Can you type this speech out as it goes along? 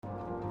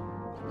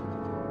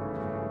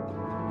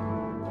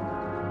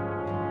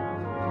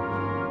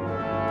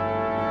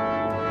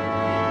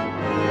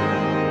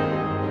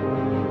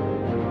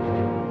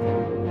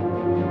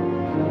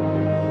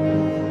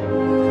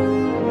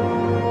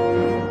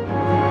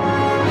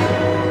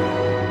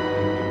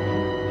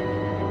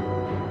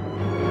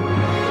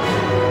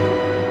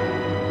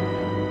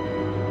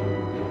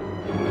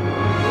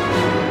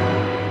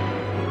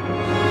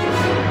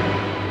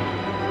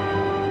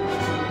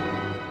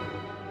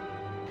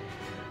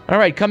All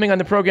right, coming on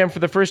the program for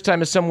the first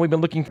time is someone we've been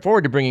looking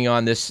forward to bringing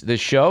on this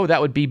show. That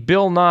would be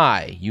Bill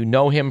Nye. You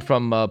know him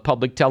from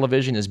public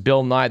television as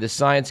Bill Nye, the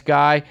Science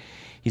Guy.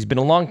 He's been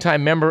a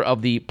longtime member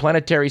of the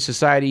Planetary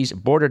Society's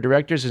board of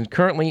directors and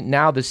currently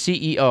now the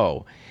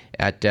CEO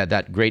at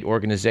that great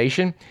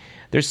organization.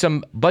 There's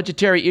some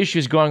budgetary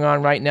issues going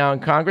on right now in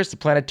Congress. The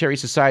Planetary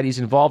Society is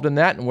involved in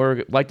that, and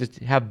we'd like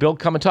to have Bill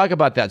come and talk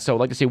about that. So I'd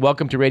like to say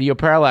welcome to Radio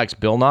Parallax,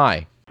 Bill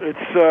Nye. It's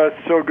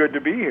so good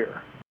to be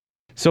here.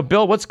 So,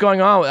 Bill, what's going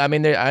on? I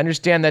mean, I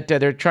understand that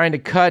they're trying to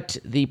cut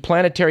the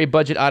planetary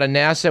budget out of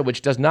NASA,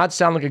 which does not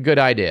sound like a good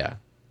idea.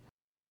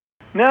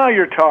 Now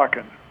you're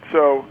talking.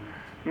 So,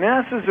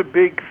 NASA's a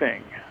big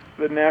thing,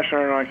 the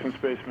National Aeronautics and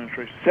Space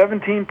Administration,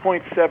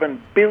 $17.7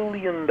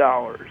 billion.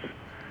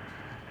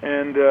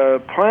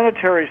 And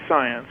planetary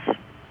science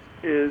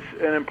is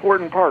an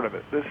important part of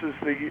it. This is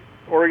the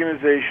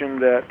organization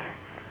that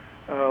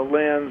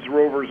lands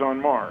rovers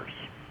on Mars,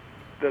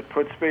 that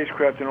puts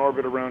spacecraft in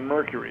orbit around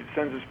Mercury,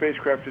 sends a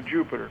spacecraft to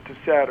Jupiter, to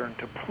Saturn,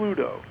 to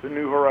Pluto. The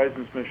New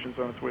Horizons mission's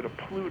on its way to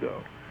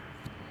Pluto.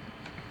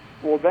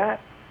 Well, that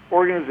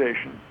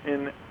organization,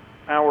 in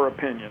our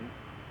opinion,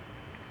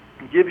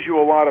 gives you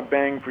a lot of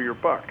bang for your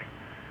buck.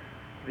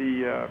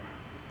 These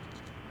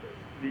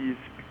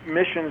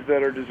missions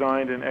that are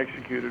designed and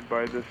executed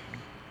by this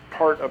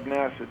part of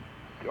NASA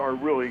are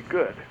really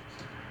good.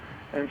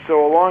 And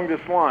so along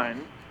this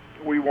line,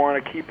 we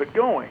want to keep it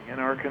going,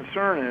 and our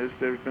concern is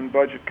there's been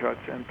budget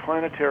cuts, and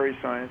planetary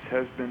science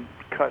has been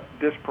cut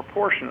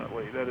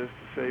disproportionately, that is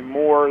to say,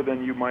 more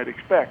than you might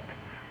expect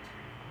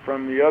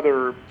from the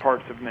other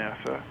parts of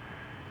NASA,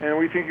 and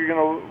we think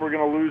we're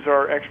going to lose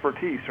our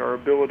expertise, our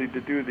ability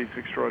to do these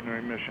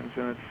extraordinary missions,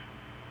 and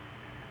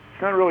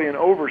it's not really an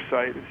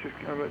oversight,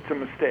 it's a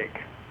mistake.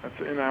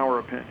 That's in our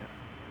opinion.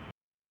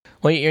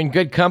 Well, you're in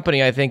good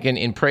company, I think,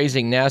 in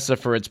praising NASA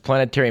for its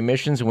planetary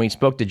missions. When we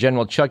spoke to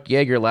General Chuck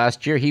Yeager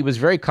last year, he was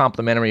very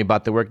complimentary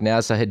about the work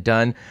NASA had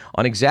done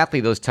on exactly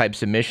those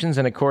types of missions.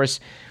 And, of course,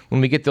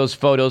 when we get those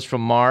photos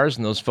from Mars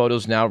and those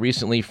photos now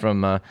recently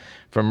from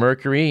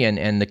Mercury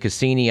and the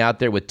Cassini out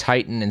there with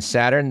Titan and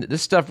Saturn,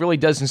 this stuff really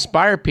does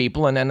inspire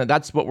people, and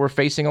that's what we're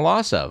facing a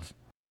loss of.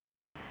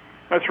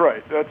 That's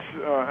right. That's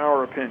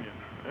our opinion.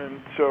 And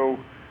so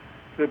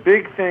the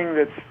big thing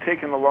that's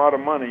taken a lot of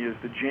money is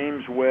the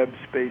James Webb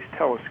Space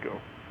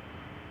Telescope,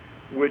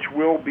 which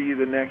will be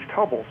the next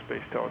Hubble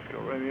Space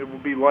Telescope. I mean, it will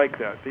be like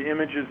that. The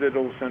images that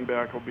it'll send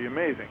back will be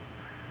amazing.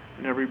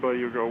 And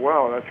everybody will go,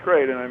 wow, that's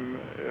great. And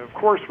of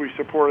course, we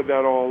supported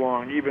that all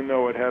along, even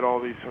though it had all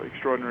these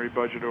extraordinary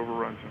budget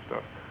overruns and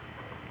stuff.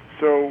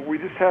 So we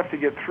just have to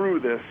get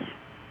through this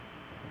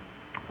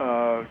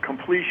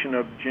completion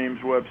of James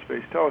Webb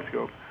Space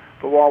Telescope.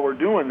 But while we're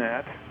doing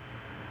that,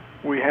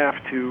 we have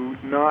to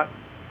not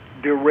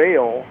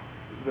derail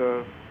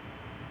the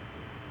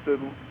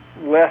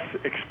less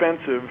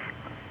expensive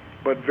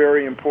but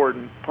very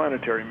important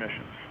planetary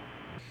missions.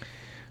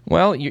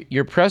 Well,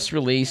 your press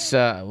release,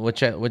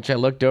 which I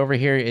looked over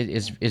here,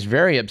 is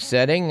very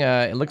upsetting.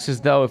 It looks as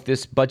though if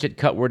this budget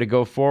cut were to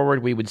go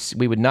forward, we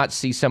would not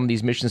see some of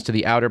these missions to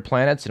the outer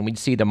planets, and we'd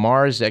see the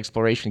Mars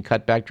exploration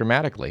cut back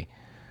dramatically.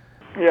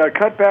 Yeah,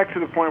 cut back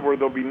to the point where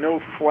there'll be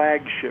no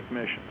flagship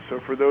missions. So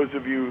for those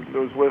of you,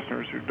 those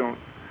listeners who don't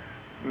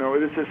know,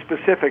 it's a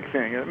specific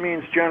thing. It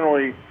means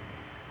generally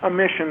a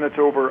mission that's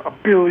over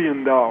 $1 billion,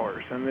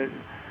 and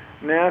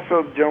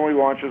NASA generally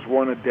launches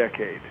one a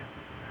decade.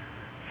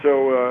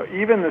 So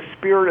even the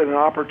Spirit and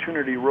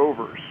Opportunity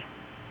rovers,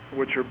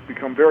 which are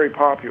become very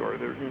popular,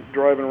 they're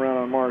driving around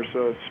on Mars.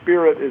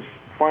 Spirit is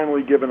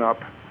finally given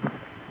up.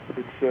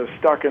 It's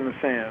stuck in the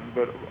sand,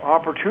 but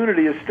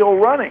Opportunity is still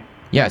running.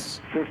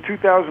 Yes. Since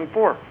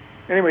 2004.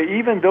 Anyway,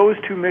 even those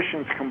two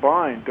missions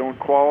combined don't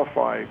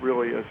qualify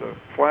really as a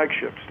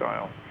flagship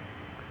style.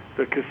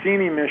 The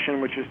Cassini mission,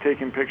 which is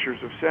taking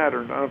pictures of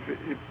Saturn, I don't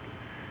know if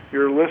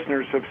your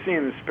listeners have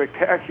seen the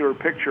spectacular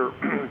picture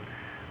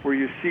where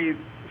you see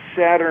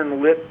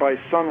Saturn lit by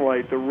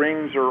sunlight, the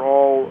rings are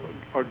all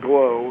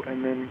aglow,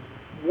 and then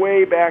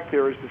way back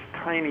there is this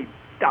tiny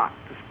dot,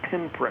 this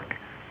pinprick,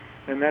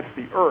 and that's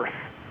the Earth.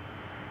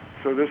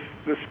 So this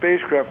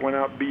spacecraft went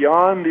out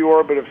beyond the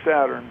orbit of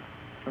Saturn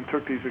and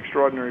took these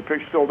extraordinary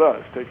pictures, still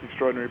does take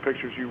extraordinary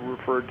pictures. You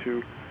referred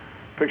to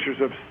pictures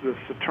of the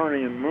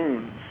Saturnian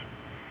moons.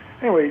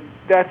 Anyway,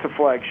 that's a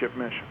flagship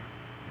mission.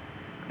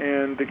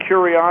 And the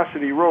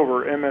Curiosity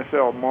rover,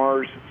 MSL,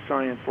 Mars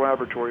Science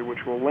Laboratory,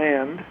 which will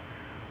land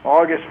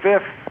August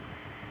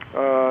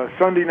 5th,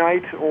 Sunday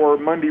night or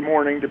Monday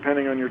morning,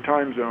 depending on your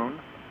time zone,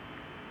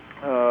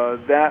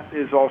 that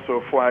is also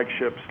a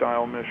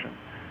flagship-style mission.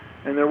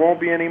 And there won't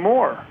be any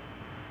more.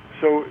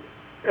 So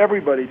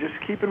everybody, just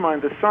keep in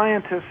mind, the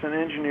scientists and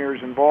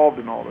engineers involved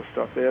in all this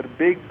stuff, they had a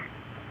big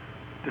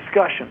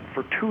discussion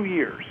for 2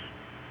 years.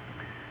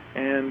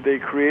 And they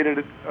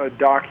created a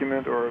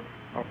document or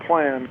a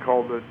plan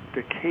called the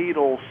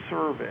Decadal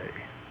Survey.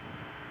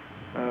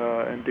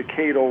 And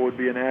decadal would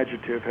be an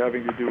adjective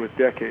having to do with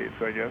decades,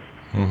 I guess.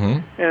 Mm-hmm.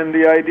 And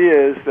the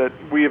idea is that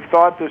we have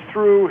thought this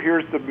through.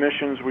 Here's the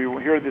missions.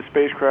 Here are the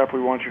spacecraft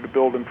we want you to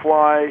build and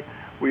fly.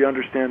 we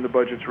understand the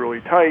budget's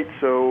really tight,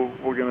 so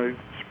we're going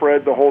to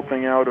spread the whole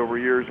thing out over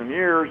years and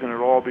years, and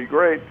it'll all be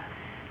great.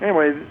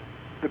 Anyway,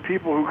 the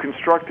people who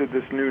constructed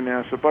this new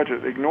NASA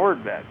budget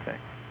ignored that thing,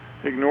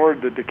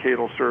 ignored the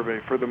decadal survey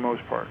for the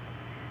most part.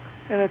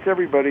 And it's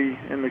everybody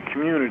in the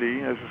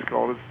community, as it's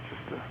called, it's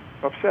just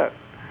upset.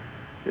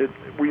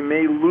 We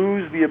may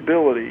lose the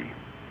ability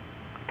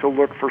to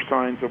look for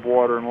signs of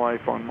water and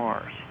life on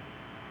Mars.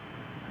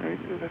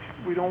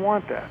 We don't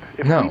want that.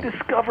 If we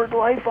discovered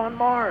life on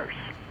Mars,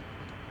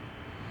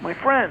 my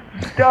friends,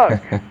 Doug,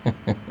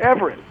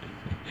 Everett,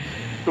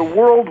 the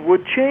world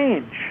would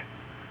change.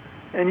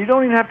 And you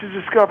don't even have to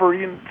discover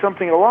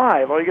something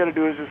alive. All you got to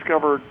do is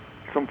discover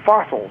some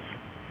fossils.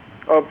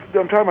 I'm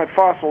talking about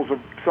fossils of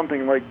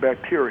something like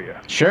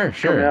bacteria. Sure.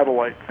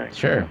 Stromatolite things.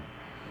 Sure.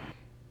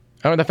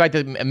 Oh, the fact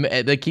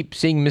that they keep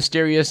seeing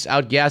mysterious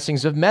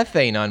outgassings of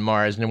methane on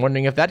Mars, and I'm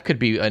wondering if that could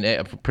be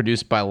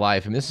produced by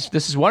life. I mean,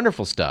 this is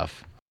wonderful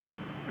stuff.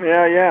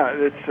 Yeah.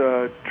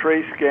 It's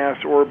Trace Gas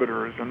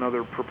Orbiter is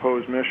another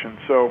proposed mission.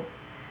 So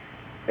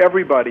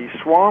everybody,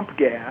 swamp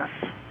gas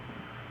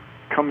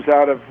comes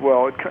out of,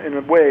 in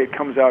a way, it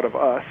comes out of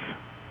us,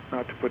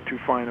 not to put too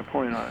fine a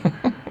point on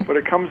it, but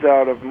it comes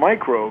out of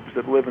microbes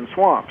that live in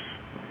swamps.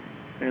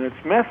 And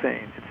it's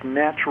methane. It's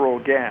natural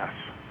gas.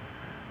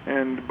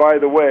 And by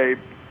the way,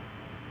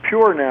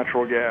 pure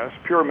natural gas,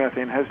 pure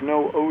methane, has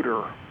no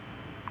odor.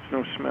 There's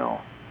no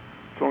smell.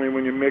 It's only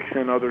when you mix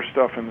in other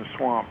stuff in the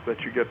swamp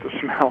that you get the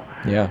smell.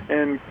 Yeah.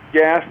 And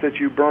gas that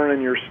you burn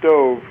in your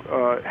stove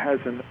has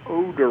an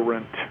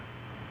odorant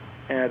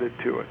added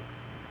to it.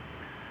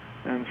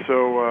 And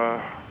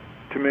so,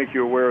 to make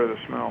you aware of the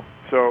smell.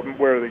 So,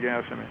 aware of the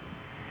gas, I mean.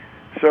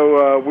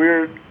 So,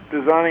 we're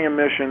designing a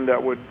mission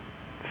that would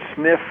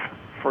sniff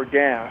for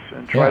gas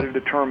and try to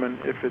determine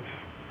if it's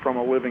from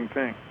a living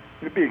thing.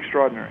 It'd be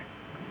extraordinary.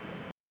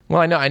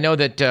 Well, I know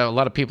that a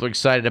lot of people are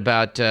excited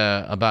about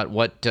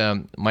what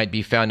might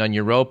be found on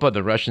Europa.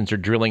 The Russians are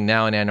drilling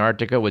now in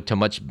Antarctica with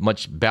much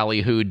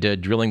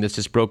ballyhooed drilling that's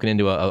just broken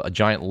into a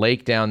giant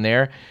lake down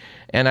there.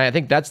 And I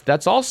think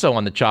that's also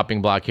on the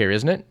chopping block here,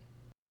 isn't it?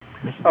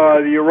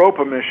 The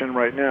Europa mission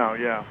right now,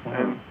 yeah.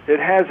 And it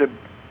has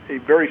a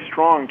very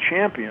strong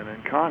champion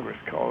in Congress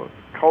called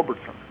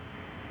Culbertson.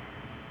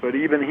 But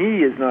even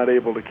he is not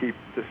able to keep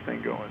this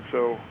thing going.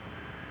 So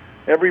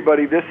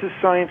everybody, this is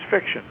science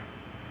fiction.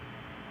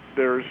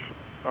 There's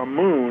a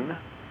moon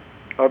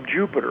of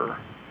Jupiter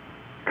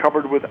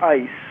covered with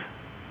ice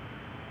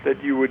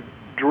that you would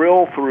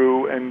drill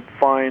through and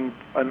find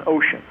an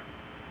ocean.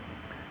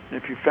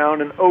 And if you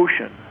found an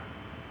ocean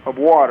of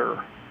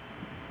water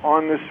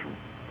on this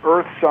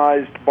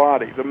Earth-sized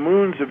body, the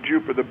moons of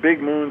Jupiter, the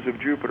big moons of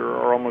Jupiter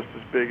are almost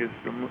as big as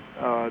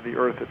the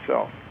Earth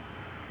itself.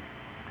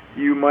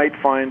 You might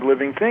find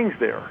living things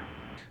there.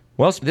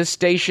 Well, this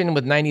station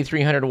with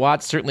 9,300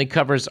 watts certainly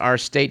covers our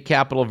state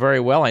capital very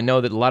well. I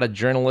know that a lot of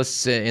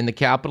journalists in the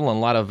Capitol and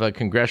a lot of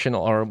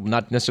congressional, or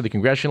not necessarily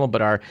congressional,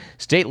 but our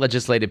state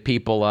legislative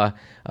people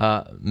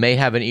may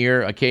have an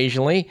ear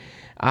occasionally.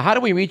 How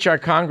do we reach our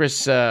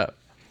Congress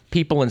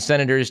people and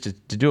senators to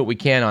do what we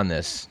can on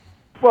this?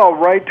 Well,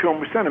 write to them.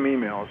 We send them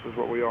emails, is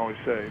what we always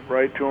say.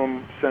 Write to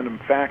them, send them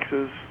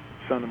faxes,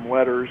 send them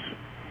letters.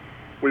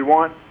 We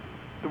want,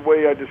 the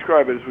way I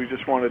describe it is we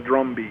just want a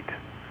drumbeat.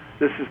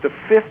 This is the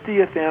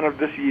 50th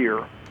this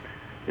year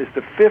is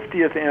the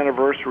 50th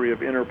anniversary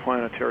of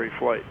interplanetary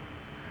flight.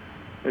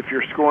 If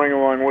you're scoring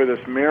along with us,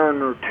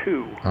 Mariner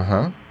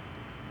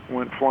 2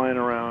 went flying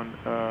around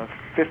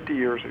 50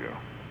 years ago,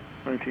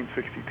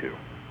 1962.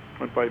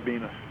 Went by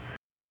Venus.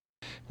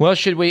 Well,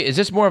 is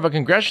this more of a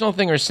congressional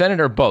thing or Senate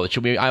or both?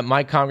 Should we,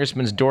 my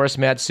congressman's Doris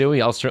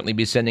Matsui, I'll certainly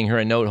be sending her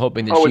a note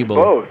hoping that she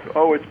will...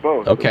 It's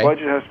both. Okay. The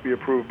budget has to be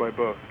approved by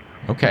both.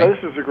 Okay. Now,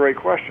 this is a great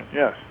question,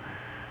 yes.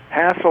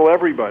 Hassle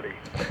everybody.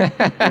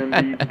 And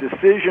the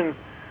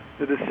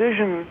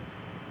decision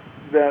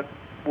that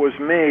was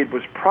made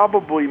was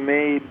probably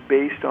made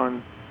based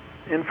on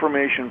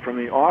information from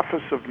the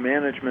Office of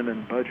Management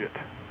and Budget,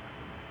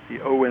 the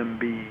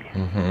OMB.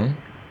 Mm-hmm.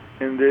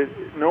 And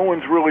no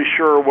one's really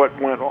sure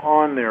what went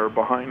on there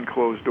behind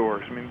closed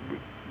doors. I mean,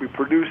 we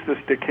produced this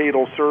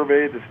decadal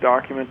survey, this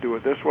document, do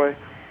it this way,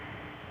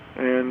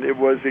 and it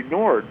was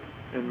ignored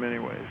in many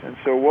ways. And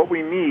so what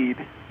we need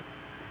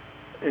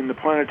in the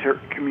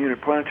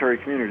planetary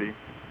community,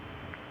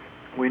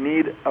 we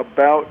need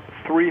about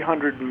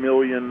 $300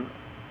 million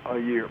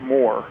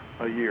more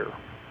a year.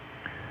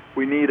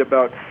 We need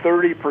about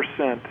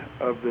 30%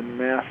 of the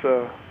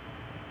NASA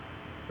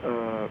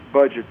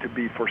budget to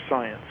be for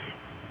science.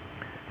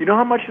 You know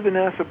how much of the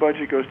NASA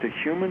budget goes to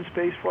human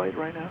spaceflight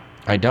right now?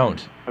 I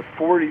don't.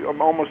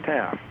 Almost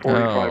half,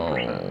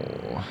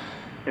 45%. Oh.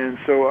 And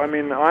so, I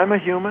mean, I'm a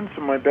human,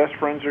 so my best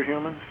friends are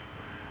humans.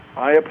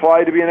 I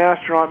applied to be an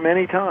astronaut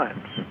many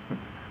times,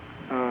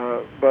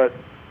 but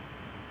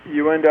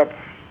you end up,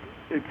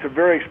 it's a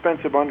very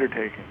expensive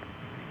undertaking,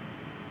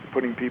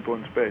 putting people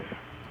in space.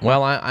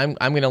 Well, I'm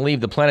going to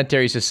leave the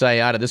Planetary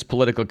Society out of this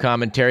political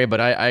commentary, but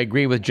I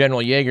agree with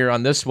General Yeager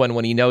on this one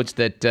when he notes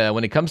that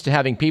when it comes to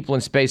having people in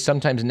space,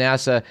 sometimes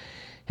NASA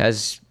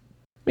has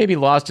maybe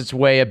lost its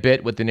way a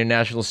bit with the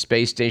International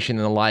Space Station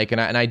and the like. And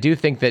I do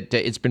think that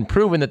it's been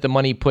proven that the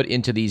money put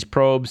into these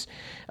probes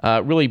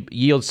really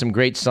yields some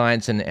great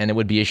science, and it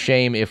would be a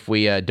shame if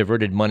we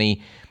diverted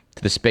money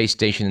to the space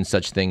station and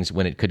such things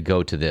when it could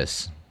go to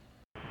this.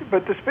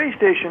 But the space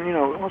station,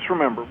 let's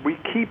remember, we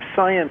keep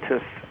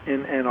scientists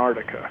in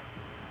Antarctica.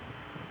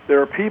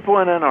 There are people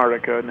in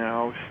Antarctica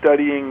now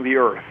studying the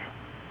Earth,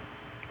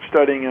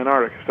 studying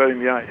Antarctica, studying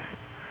the ice,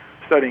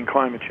 studying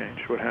climate change,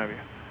 what have you.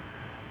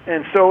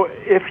 And so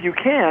if you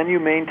can, you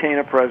maintain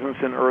a presence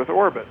in Earth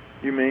orbit.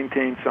 You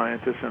maintain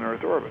scientists in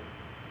Earth orbit.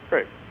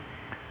 Great.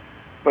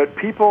 But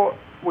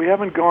we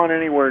haven't gone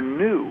anywhere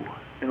new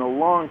in a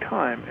long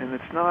time, and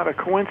it's not a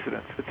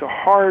coincidence. It's a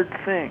hard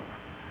thing.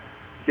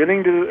 Getting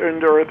into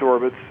Earth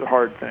orbit's a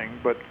hard thing,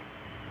 but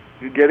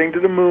getting to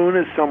the moon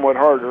is somewhat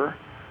harder.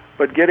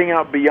 But getting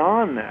out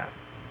beyond that,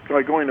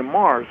 like going to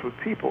Mars with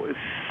people, is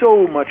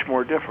so much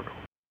more difficult.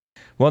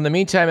 Well, in the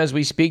meantime, as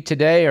we speak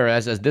today, or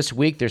as this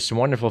week, there's some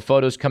wonderful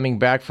photos coming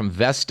back from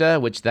Vesta,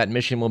 which that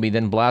mission will be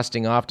then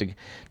blasting off to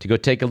go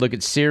take a look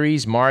at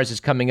Ceres. Mars is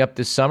coming up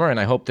this summer, and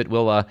I hope that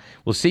we'll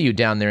see you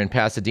down there in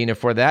Pasadena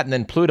for that. And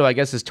then Pluto, I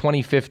guess, is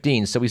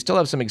 2015. So we still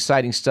have some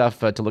exciting stuff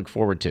to look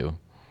forward to.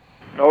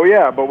 Oh,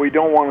 yeah, but we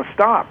don't want to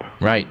stop.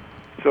 Right.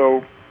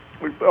 So,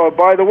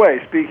 by the way,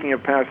 speaking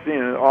of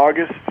Pasadena,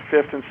 August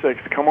 5th and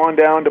 6th, come on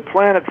down to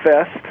Planet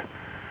Fest.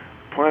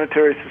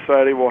 Planetary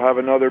Society will have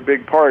another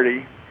big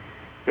party.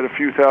 Get a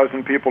few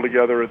thousand people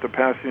together at the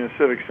Pasadena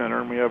Civic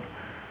Center, and we have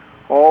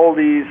all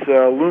these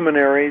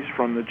luminaries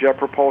from the Jet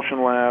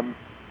Propulsion Lab.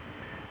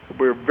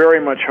 We're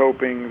very much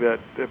hoping that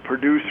the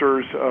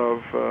producers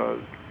of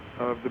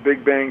the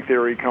Big Bang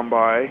Theory come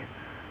by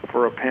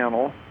for a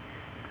panel.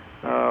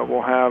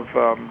 We'll have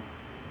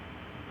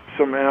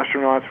some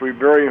astronauts. We're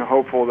very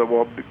hopeful that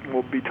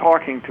we'll be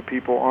talking to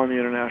people on the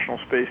International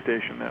Space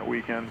Station that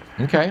weekend.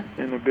 Okay.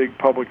 In a big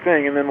public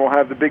thing, and then we'll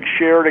have the big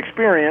shared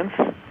experience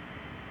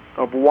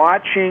of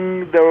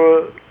watching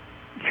the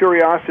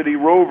Curiosity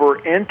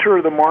rover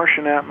enter the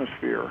Martian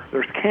atmosphere.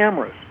 There's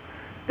cameras,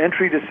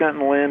 entry, descent,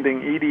 and landing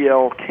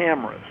EDL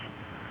cameras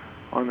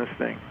on this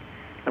thing.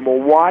 And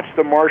we'll watch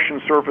the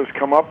Martian surface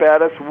come up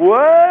at us.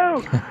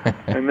 Whoa!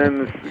 And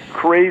then this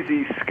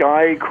crazy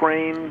sky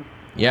crane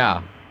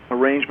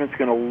arrangement's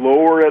going to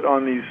lower it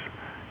on these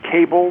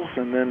cables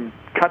and then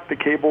cut the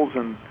cables,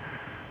 and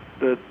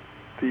the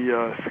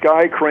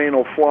sky crane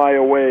will fly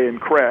away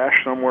and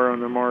crash somewhere on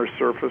the Mars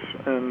surface,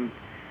 and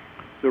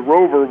the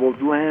rover will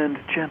land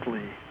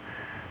gently,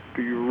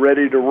 be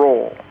ready to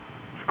roll.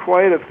 It's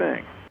quite a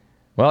thing.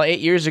 Well, 8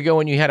 years ago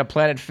when you had a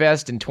Planet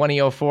Fest in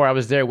 2004, I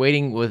was there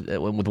waiting with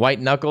white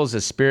knuckles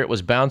as Spirit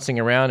was bouncing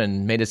around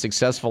and made a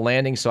successful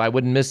landing, so I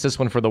wouldn't miss this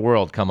one for the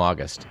world come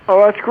August. Oh,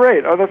 that's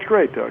great.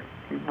 Doug.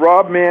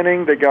 Rob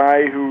Manning, the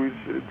guy who's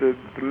the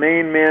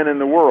main man in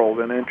the world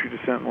in entry,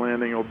 descent, and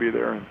landing, will be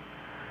there. And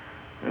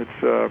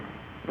it's going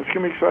to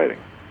be exciting.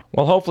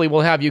 Well, hopefully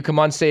we'll have you come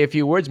on, say a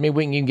few words. Maybe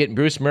we can get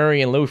Bruce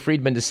Murray and Lou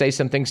Friedman to say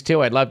some things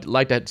too. I'd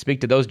like to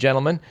speak to those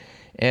gentlemen.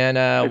 And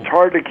it's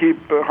hard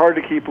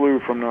to keep Lou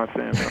from not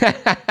saying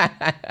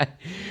that.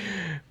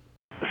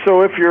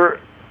 So if your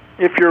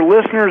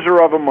listeners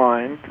are of a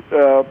mind,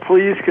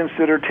 please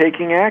consider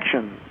taking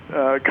action.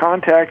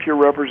 Contact your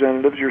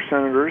representatives, your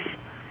senators,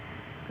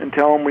 and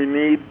tell them we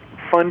need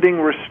funding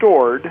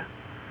restored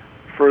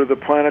for the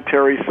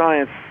planetary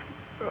science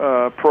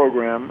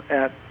program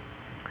at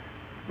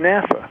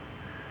NASA.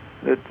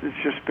 It's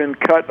just been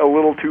cut a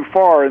little too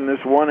far in this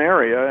one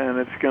area, and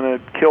it's going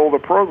to kill the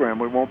program.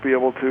 We won't be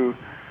able to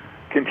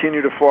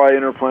continue to fly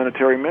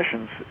interplanetary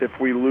missions if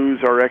we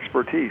lose our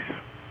expertise.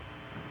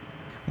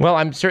 Well,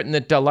 I'm certain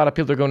that a lot of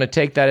people are going to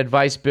take that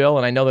advice, Bill,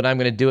 and I know that I'm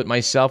going to do it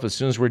myself as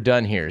soon as we're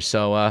done here.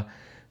 So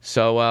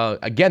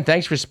again,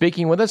 thanks for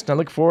speaking with us, and I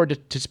look forward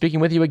to speaking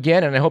with you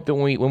again, and I hope that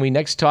when we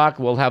next talk,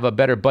 we'll have a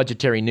better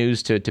budgetary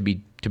news to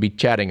be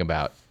chatting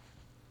about.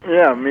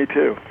 Yeah, me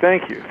too.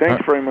 Thank you.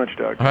 Thanks very much,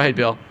 Doug. All right,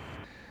 Bill.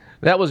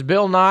 That was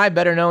Bill Nye,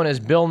 better known as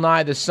Bill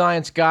Nye the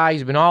Science Guy.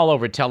 He's been all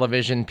over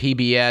television,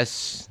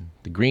 PBS,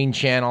 the Green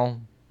Channel,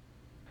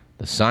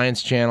 the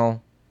Science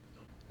Channel,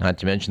 not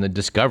to mention the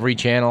Discovery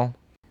Channel.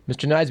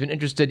 Mr. Nye's been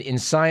interested in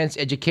science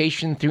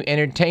education through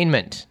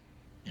entertainment,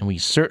 and we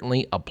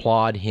certainly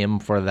applaud him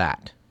for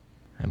that.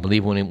 I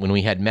believe when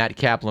we had Matt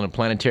Kaplan of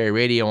Planetary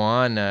Radio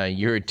on a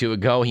year or two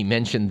ago, he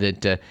mentioned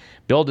that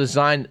Bill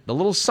designed the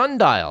little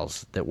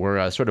sundials that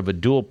were sort of a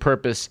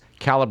dual-purpose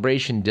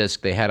calibration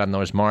disc they had on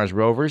those Mars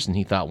rovers, and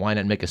he thought, why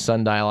not make a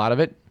sundial out of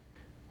it?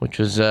 Which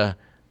was a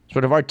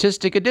sort of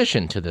artistic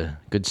addition to the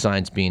good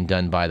science being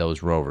done by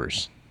those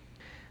rovers.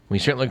 We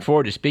certainly look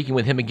forward to speaking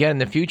with him again in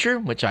the future,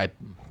 which I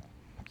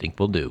think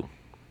we'll do.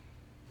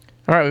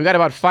 All right, we've got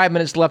about 5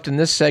 minutes left in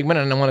this segment,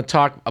 and I want to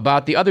talk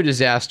about the other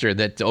disaster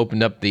that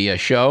opened up the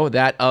show,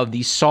 that of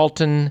the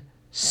Salton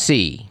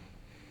Sea.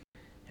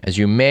 As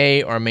you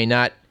may or may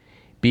not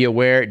be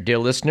aware, dear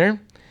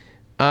listener,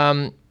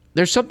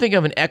 there's something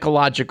of an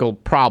ecological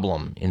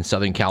problem in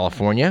Southern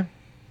California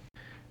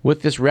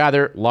with this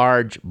rather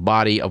large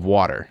body of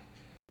water.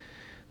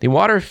 The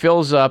water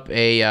fills up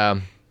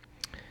a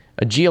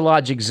a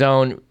geologic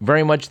zone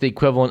very much the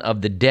equivalent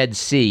of the Dead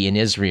Sea in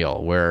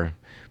Israel, where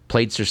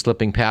plates are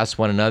slipping past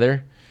one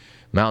another.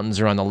 Mountains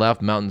are on the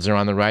left, mountains are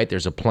on the right.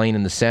 There's a plain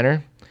in the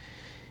center.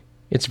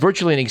 It's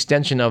virtually an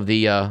extension of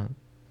the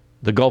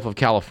Gulf of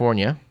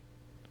California,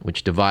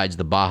 which divides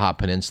the Baja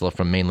Peninsula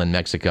from mainland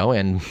Mexico,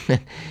 and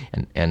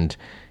and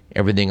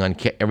everything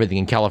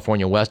in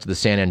California west of the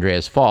San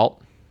Andreas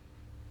Fault.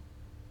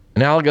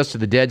 Analogous to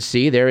the Dead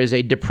Sea, there is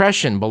a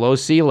depression below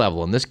sea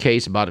level, in this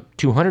case about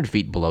 200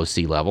 feet below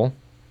sea level,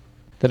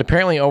 that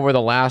apparently over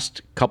the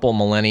last couple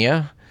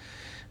millennia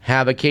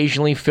have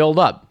occasionally filled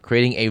up,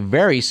 creating a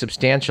very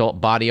substantial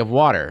body of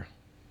water.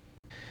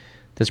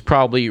 This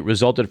probably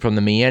resulted from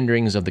the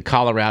meanderings of the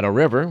Colorado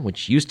River,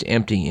 which used to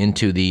empty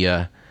into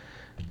the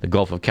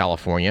Gulf of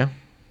California,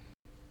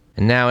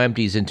 and now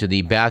empties into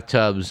the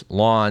bathtubs,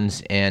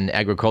 lawns, and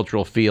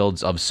agricultural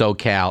fields of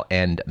SoCal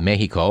and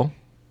Mexico.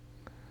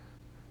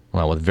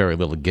 Well, with very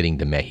little getting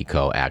to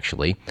Mexico,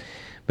 actually.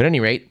 But at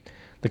any rate,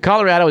 the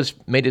Colorado has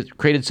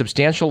created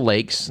substantial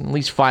lakes on at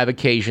least 5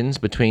 occasions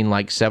between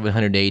like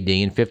 700 AD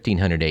and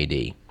 1500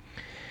 AD.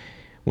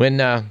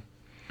 When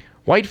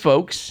white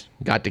folks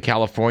got to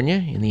California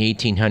in the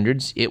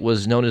 1800s, it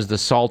was known as the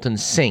Salton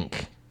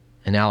Sink,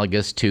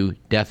 analogous to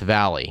Death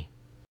Valley.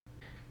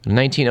 In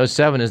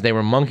 1907, as they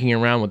were monkeying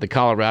around with the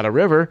Colorado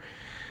River,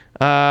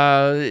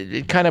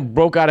 it kind of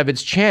broke out of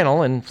its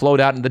channel and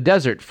flowed out in the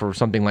desert for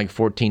something like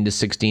 14 to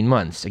 16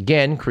 months,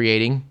 again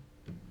creating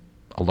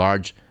a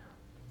large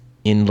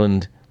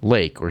inland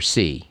lake or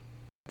sea.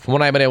 From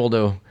what I've been able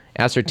to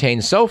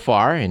ascertain so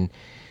far, in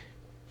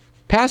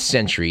past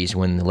centuries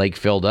when the lake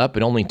filled up,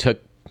 it only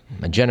took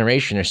a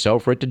generation or so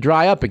for it to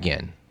dry up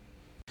again.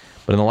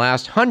 But in the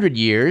last 100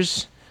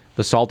 years,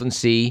 the Salton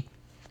Sea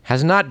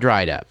has not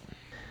dried up.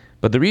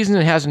 But the reason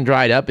it hasn't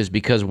dried up is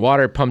because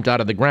water pumped out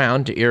of the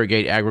ground to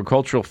irrigate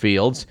agricultural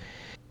fields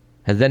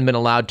has then been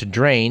allowed to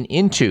drain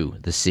into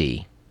the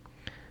sea.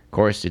 Of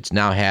course, it's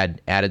now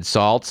had added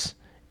salts,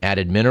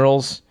 added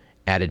minerals,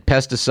 added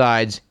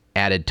pesticides,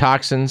 added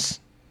toxins.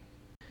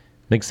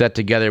 Mix that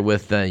together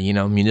with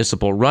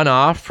municipal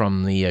runoff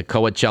from the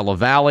Coachella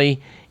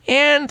Valley,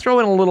 and throw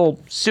in a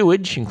little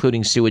sewage,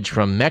 including sewage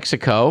from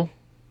Mexico.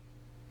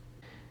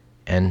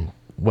 And,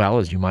 well,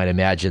 as you might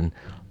imagine,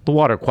 the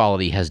water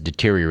quality has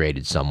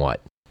deteriorated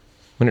somewhat.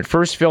 When it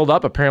first filled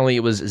up, apparently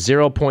it was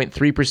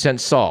 0.3%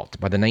 salt.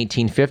 By the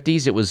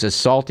 1950s, it was as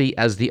salty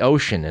as the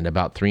ocean at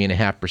about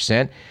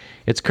 3.5%.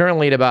 It's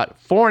currently at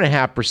about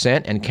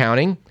 4.5% and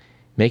counting,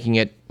 making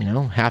it,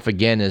 half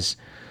again as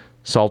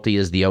salty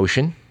as the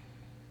ocean,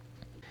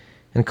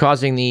 and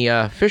causing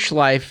the fish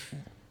life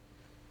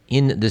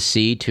in the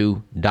sea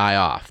to die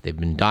off. They've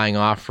been dying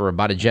off for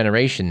about a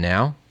generation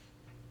now.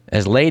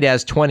 As late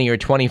as 20 or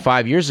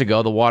 25 years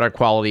ago, the water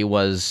quality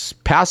was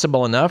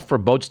passable enough for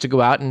boats to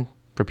go out and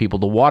for people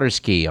to water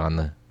ski on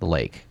the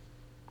lake.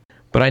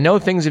 But I know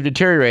things have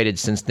deteriorated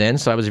since then,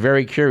 so I was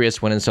very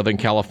curious when in Southern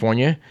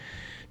California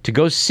to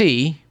go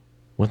see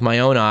with my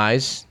own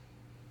eyes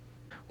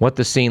what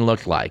the scene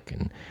looked like.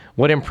 And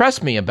what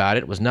impressed me about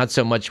it was not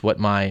so much what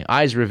my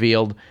eyes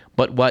revealed,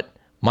 but what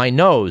my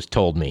nose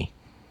told me,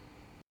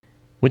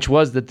 which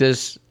was that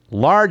this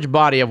large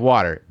body of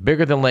water,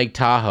 bigger than Lake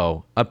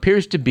Tahoe,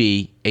 appears to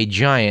be a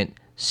giant,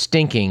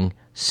 stinking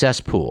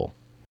cesspool.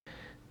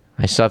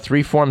 I saw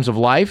 3 forms of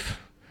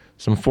life,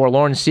 some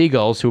forlorn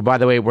seagulls who, by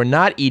the way, were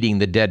not eating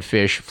the dead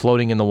fish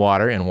floating in the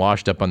water and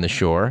washed up on the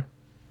shore.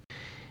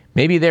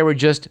 Maybe there were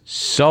just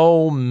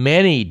so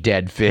many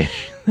dead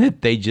fish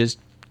that they just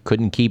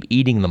couldn't keep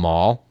eating them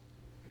all.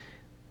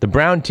 The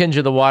brown tinge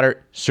of the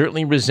water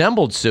certainly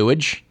resembled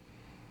sewage.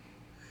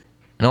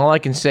 And all I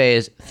can say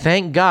is,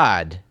 thank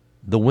God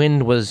the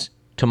wind was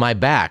to my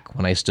back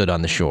when I stood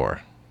on the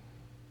shore.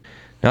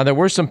 Now, there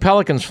were some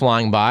pelicans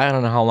flying by. I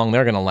don't know how long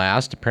they're going to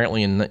last.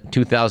 Apparently in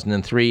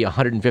 2003,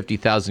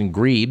 150,000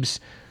 grebes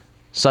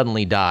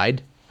suddenly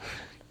died.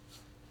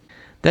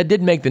 That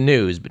did make the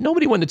news, but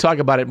nobody wanted to talk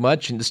about it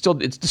much, and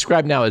it's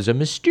described now as a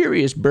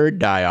mysterious bird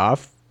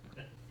die-off.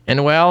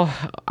 And, well,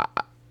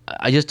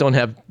 I just don't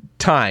have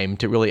time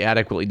to really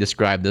adequately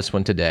describe this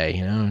one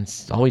today.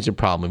 It's always a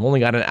problem. We've only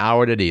got an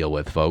hour to deal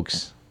with,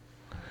 folks.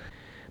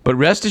 But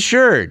rest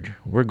assured,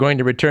 we're going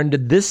to return to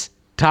this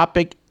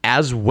topic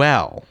as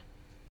well.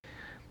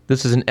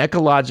 This is an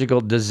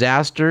ecological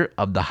disaster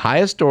of the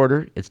highest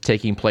order. It's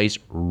taking place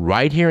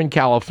right here in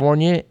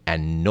California,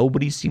 and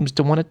nobody seems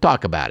to want to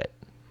talk about it.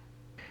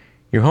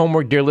 Your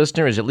homework, dear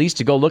listener, is at least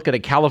to go look at a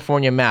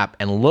California map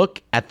and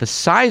look at the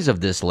size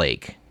of this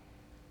lake.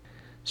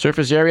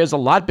 Surface area is a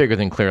lot bigger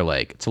than Clear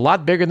Lake. It's a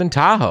lot bigger than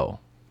Tahoe.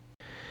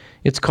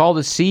 It's called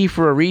a sea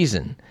for a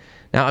reason.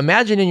 Now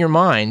imagine in your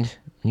mind,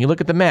 when you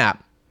look at the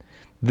map,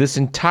 this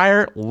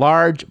entire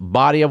large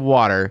body of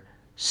water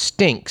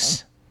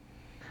stinks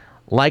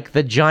like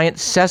the giant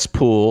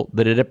cesspool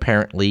that it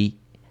apparently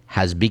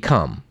has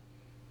become.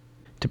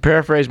 To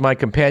paraphrase my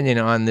companion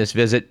on this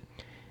visit,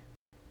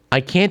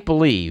 I can't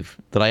believe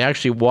that I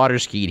actually water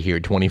skied here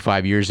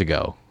 25 years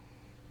ago.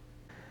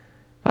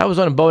 I was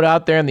on a boat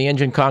out there and the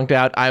engine conked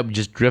out. I would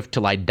just drift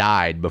till I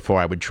died before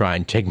I would try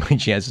and take my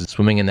chances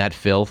swimming in that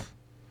filth.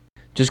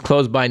 Just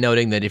close by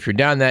noting that if you're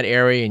down that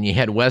area and you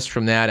head west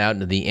from that out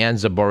into the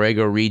Anza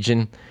Borrego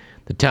region,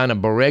 the town of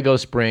Borrego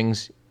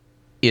Springs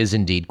is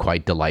indeed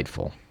quite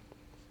delightful.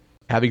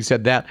 Having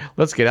said that,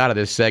 let's get out of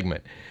this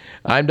segment.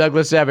 I'm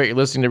Douglas Everett. You're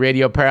listening to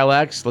Radio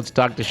Parallax. Let's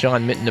talk to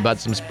Sean Minton about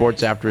some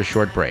sports after a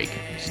short break.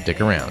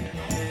 Stick around.